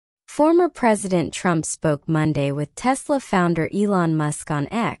Former President Trump spoke Monday with Tesla founder Elon Musk on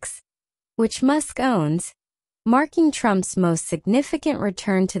X, which Musk owns, marking Trump's most significant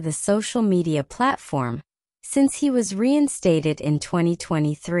return to the social media platform since he was reinstated in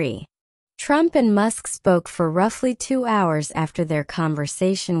 2023. Trump and Musk spoke for roughly 2 hours after their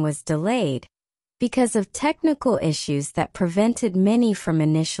conversation was delayed because of technical issues that prevented many from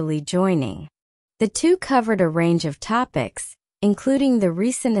initially joining. The two covered a range of topics, including the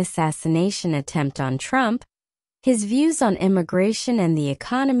recent assassination attempt on Trump, his views on immigration and the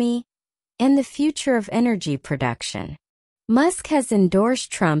economy, and the future of energy production. Musk has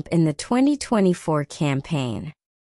endorsed Trump in the 2024 campaign.